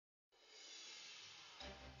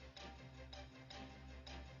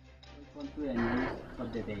On to the news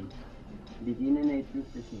of the day. Beginning April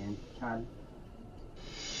presidential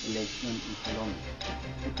election in Colombia.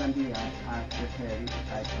 Two candidates are preferred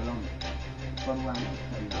by Colombia. For one is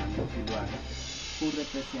Fernando Zuluaga, who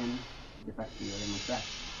represents the Partido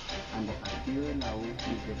Democrático, and the Partido de la U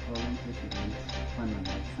is the current president Juan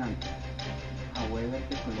Manuel Santos. However,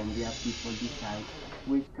 the Colombian people decide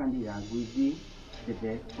which candidate will be the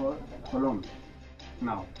best for Colombia.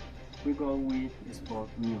 Now, we go with sport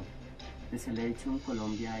news. The selection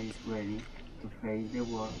Colombia is ready to face the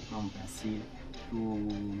world from Brazil to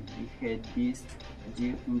be held this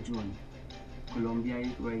year in June. Colombia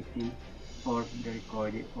is waiting for the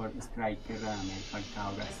recovery for striker Radamel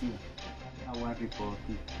Falcao Garcia. Our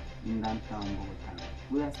reporter in downtown Bogotá.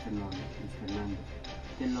 Good afternoon, Mr. Fernando.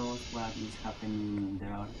 Tell us what is happening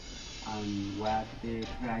there and what the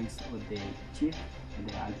price of the chip of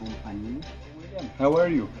the album Panini. William, how are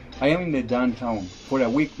you? I am in the downtown. For a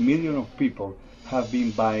week, millions of people have been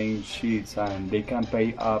buying sheets and they can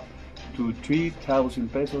pay up to 3,000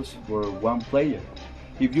 pesos for one player.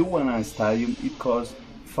 If you want a stadium, it costs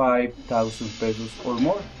 5,000 pesos or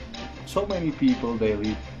more. So many people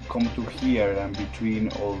daily come to here and between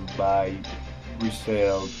all buy,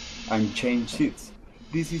 resell and change seats.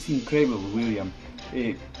 This is incredible, William.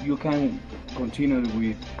 You can continue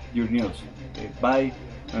with your news. Bye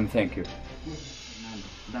and thank you.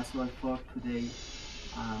 That's all for today.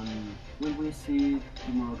 We will see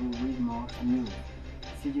tomorrow with more news.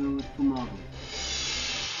 See you tomorrow.